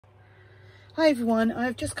Hi everyone,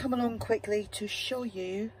 I've just come along quickly to show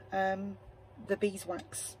you the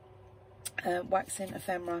beeswax waxing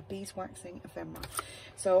ephemera, beeswaxing ephemera.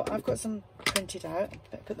 So I've got some printed out.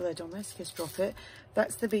 Better put the lid on this, just drop it.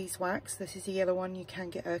 That's the beeswax. This is the yellow one. You can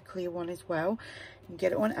get a clear one as well. You can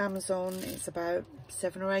get it on Amazon. It's about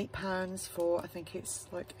 £7 or £8 for, I think it's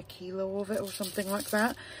like a kilo of it or something like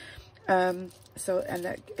that.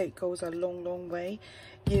 It goes a long way.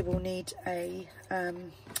 You will need a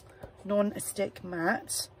non-stick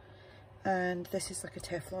mat, and this is like a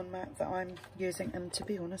Teflon mat that I'm using, and to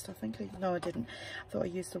be honest I didn't, I thought I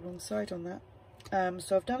used the wrong side on that.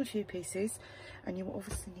 So I've done a few pieces, and you will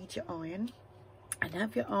obviously need your iron, and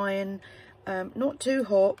have your iron not too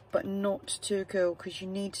hot but not too cool, because you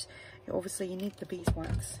need the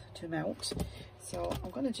beeswax to melt. So I'm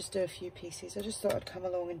going to just do a few pieces. I just thought I'd come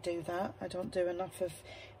along and do that. I don't do enough of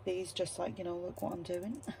these, just like, you know, look what I'm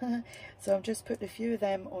doing. So I've just put a few of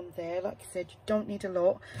them on there. Like I said, you don't need a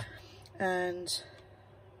lot. And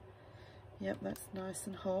yep, that's nice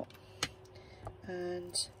and hot,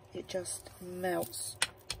 and it just melts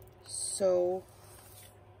so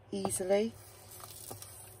easily.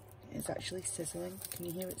 It's actually sizzling. Can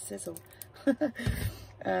you hear it sizzle?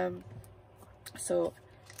 So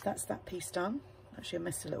that's that piece done. Actually, I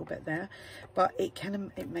missed a little bit there, but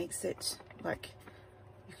it makes it like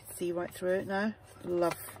you can see right through it now.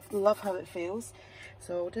 Love how it feels.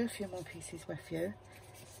 So I'll do a few more pieces with you.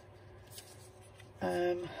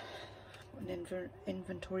 An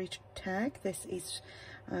inventory tag. This is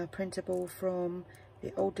printable from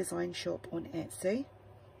the old design shop on Etsy.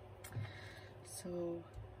 So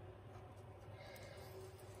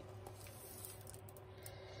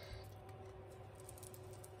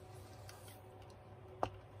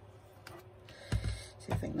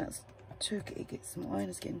I think that's too, some iron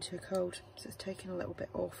is getting too cold, so it's taking a little bit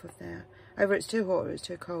off of there. Either it's too hot or it's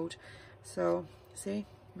too cold. So see,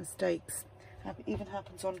 mistakes even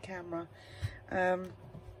happens on camera.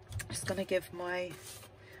 Just going to give my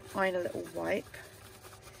iron a little wipe.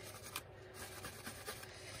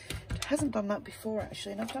 I hasn't done that before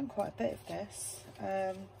actually, and I've done quite a bit of this.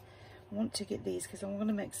 I want to get these because I'm going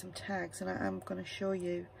to make some tags, and I am going to show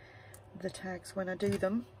you the tags when I do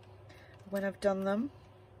them. When I've done them,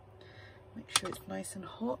 make sure it's nice and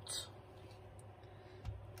hot.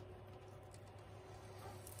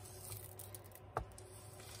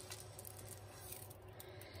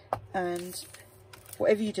 And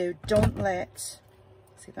whatever you do, don't let,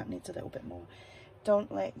 see, that needs a little bit more, don't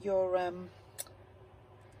let your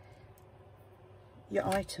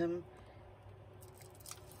item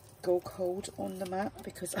go cold on the mat,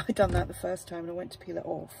 because I done that the first time and I went to peel it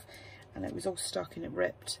off and it was all stuck and it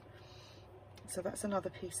ripped. So that's another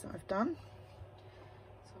piece that I've done.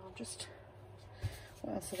 So I'll just,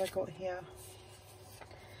 what else have I got here?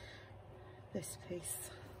 This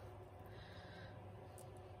piece.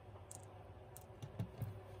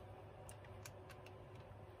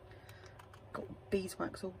 Got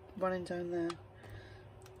beeswax all running down there.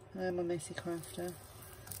 I'm a messy crafter.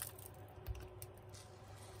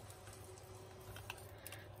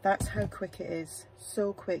 That's how quick it is.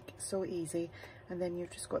 So quick, so easy. And then you've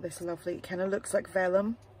just got this lovely, it kind of looks like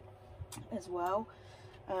vellum as well,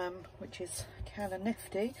 which is kind of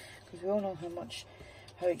nifty, because we all know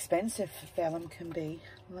how expensive vellum can be.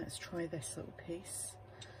 Let's try this little piece.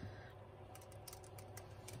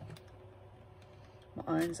 My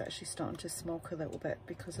iron's actually starting to smoke a little bit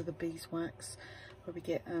because of the beeswax. Probably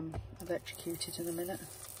get electrocuted in a minute.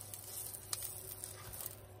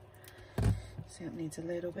 See, it needs a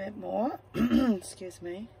little bit more. Excuse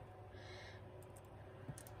me.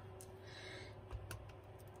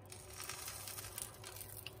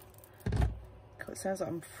 God, it sounds like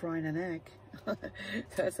I'm frying an egg.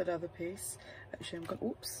 There's another piece. Actually, I'm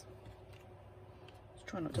going, oops. Just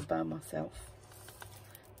try not to burn myself.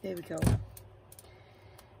 There we go.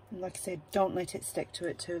 And like I said, don't let it stick to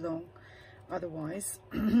it too long, otherwise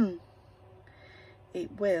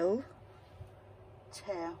it will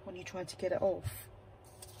tear when you try to get it off.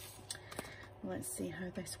 Let's see how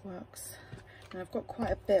this works. Now I've got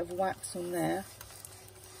quite a bit of wax on there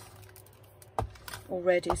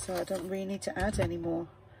already, so I don't really need to add any more.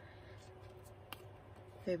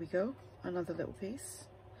 There we go, another little piece.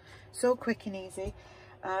 So quick and easy.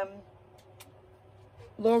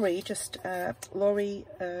 Laurie Go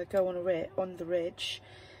on the Ridge,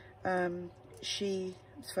 it's the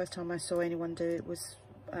first time I saw anyone do it was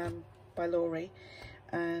by Laurie,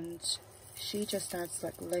 and she just adds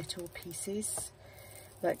like little pieces,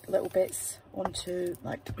 like little bits onto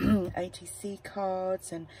like ATC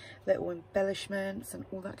cards and little embellishments and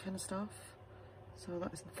all that kind of stuff. So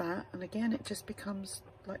that's that, and again it just becomes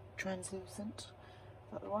like translucent.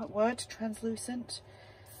 Is that the right word? Translucent.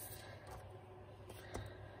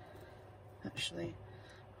 Actually,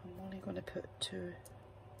 I'm only going to put two,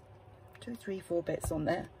 3, 4 bits on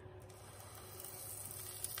there.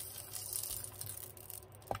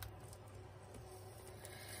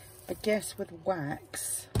 I guess with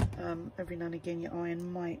wax, every now and again your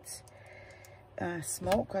iron might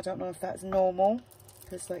smoke. I don't know if that's normal,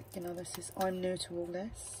 because, like, you know, this is, I'm new to all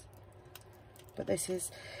this. But this is,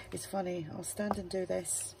 it's funny, I'll stand and do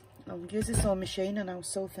this. I'll use the sewing machine and I'll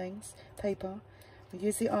sew things, paper. I'll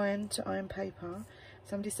use the iron to iron paper.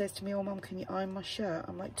 Somebody says to me, oh Mum, can you iron my shirt?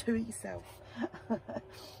 I'm like, do it yourself. I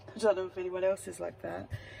don't know if anyone else is like that.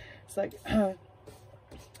 It's like,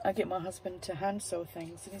 I get my husband to hand sew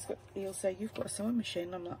things, and he'll say, you've got a sewing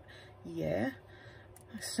machine. I'm like, yeah.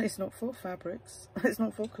 It's not for fabrics. It's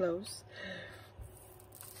not for clothes.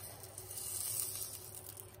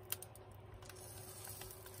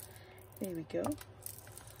 There we go.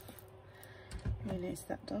 And it's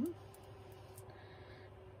that done.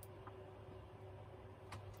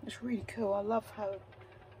 It's really cool. I love how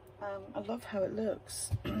it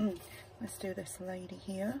looks. Let's do this lady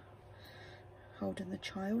here holding the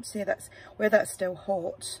child. See, that's where that's still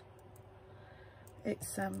hot.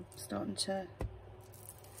 It's starting to.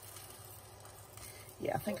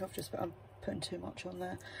 Yeah, I think I'm putting too much on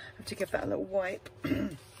there. I have to give that a little wipe.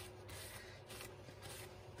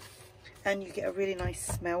 And you get a really nice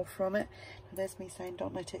smell from it. And there's me saying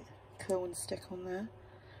don't let it cool and stick on there.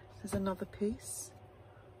 There's another piece.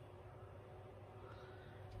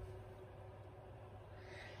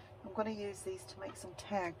 I'm going to use these to make some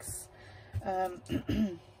tags. So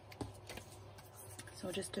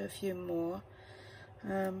I'll just do a few more.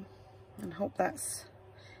 And hope that's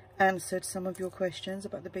answered some of your questions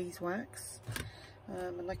about the beeswax.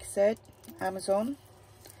 And like I said, Amazon.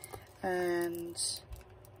 And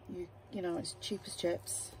you know, it's cheap as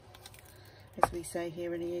chips, as we say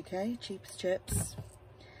here in the UK, cheap as chips.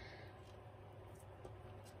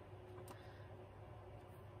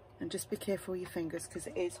 And just be careful with your fingers, because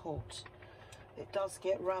it is hot. It does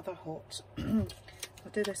get rather hot. I'll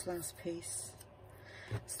do this last piece.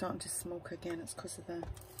 It's starting to smoke again. It's because of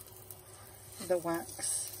the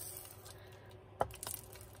wax.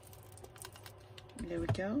 There we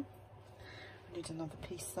go. I need another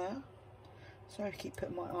piece there. Sorry, I keep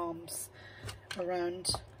putting my arms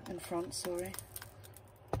around in front, sorry.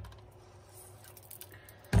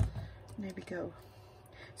 There we go.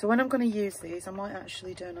 So when I'm going to use these, I might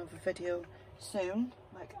actually do another video soon,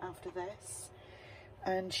 like after this,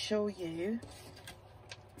 and show you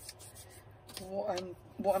what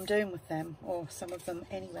I'm doing with them, or some of them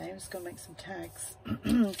anyway. I'm just going to make some tags.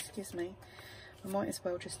 Excuse me. I might as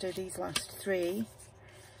well just do these last 3.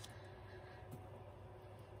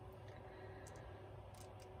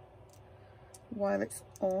 While it's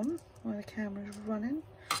on, while the camera's running.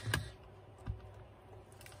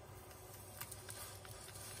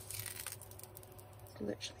 It's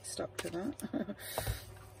literally stuck to that.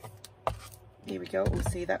 Here we go. We'll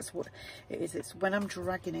see, that's what it is. It's when I'm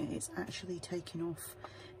dragging it, it's actually taking off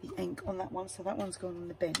the ink on that one. So that one's gone in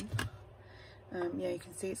the bin. Yeah, you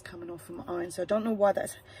can see it's coming off from my iron. So I don't know why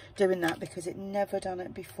that's doing that, because it never done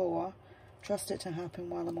it before. Trust it to happen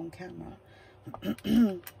while I'm on camera.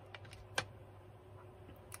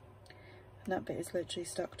 And that bit is literally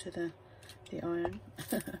stuck to the iron.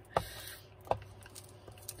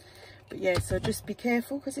 But yeah, so just be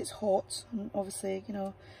careful, because it's hot, and obviously, you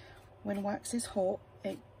know, when wax is hot,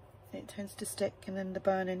 it tends to stick, and then the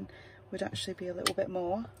burning would actually be a little bit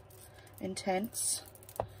more intense.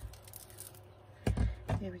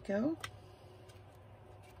 Here we go.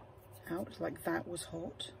 Out, like that was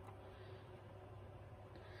hot.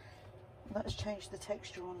 That's changed the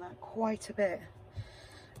texture on that quite a bit.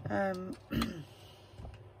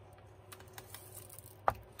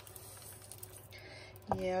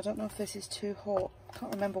 Yeah, I don't know if this is too hot. I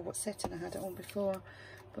can't remember what setting I had it on before,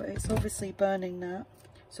 but it's obviously burning that,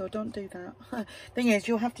 so don't do that. Thing is,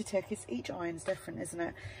 you'll have to take, each iron's different, isn't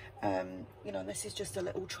it? You know, this is just a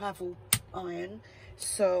little travel iron,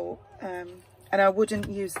 so and I wouldn't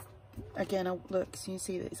use, again, look, so you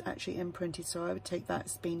see that it's actually imprinted, so I would take that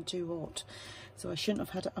as being too hot. So I shouldn't have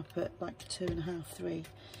had it up at like 2.5, 3.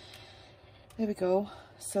 There we go.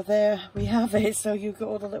 So there we have it. So you've got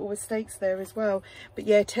all the little mistakes there as well. But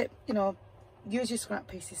yeah, you know, use your scrap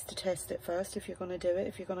pieces to test it first if you're going to do it.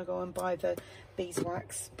 If you're going to go and buy the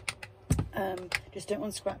beeswax, just do it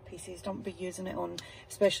on scrap pieces. Don't be using it on,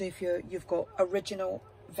 especially if you've got original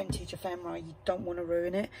vintage ephemera, you don't want to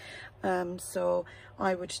ruin it. So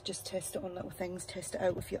I would just test it on little things, test it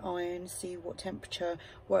out with your iron, see what temperature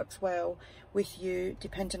works well with you,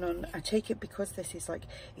 depending on, I take it because this is like,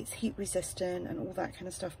 it's heat resistant and all that kind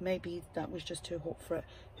of stuff, maybe that was just too hot for it,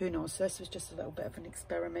 who knows. So this was just a little bit of an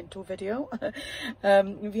experimental video.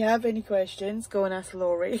 If you have any questions, go and ask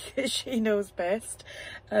Laurie, because she knows best.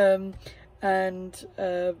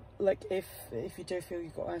 Like if you do feel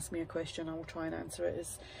you've got to ask me a question, I will try and answer it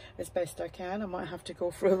as best I can. I might have to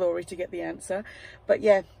go through Laurie to get the answer, but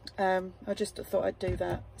yeah, I just thought I'd do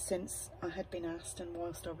that since I had been asked and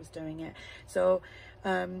whilst I was doing it. So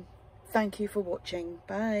thank you for watching.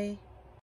 Bye.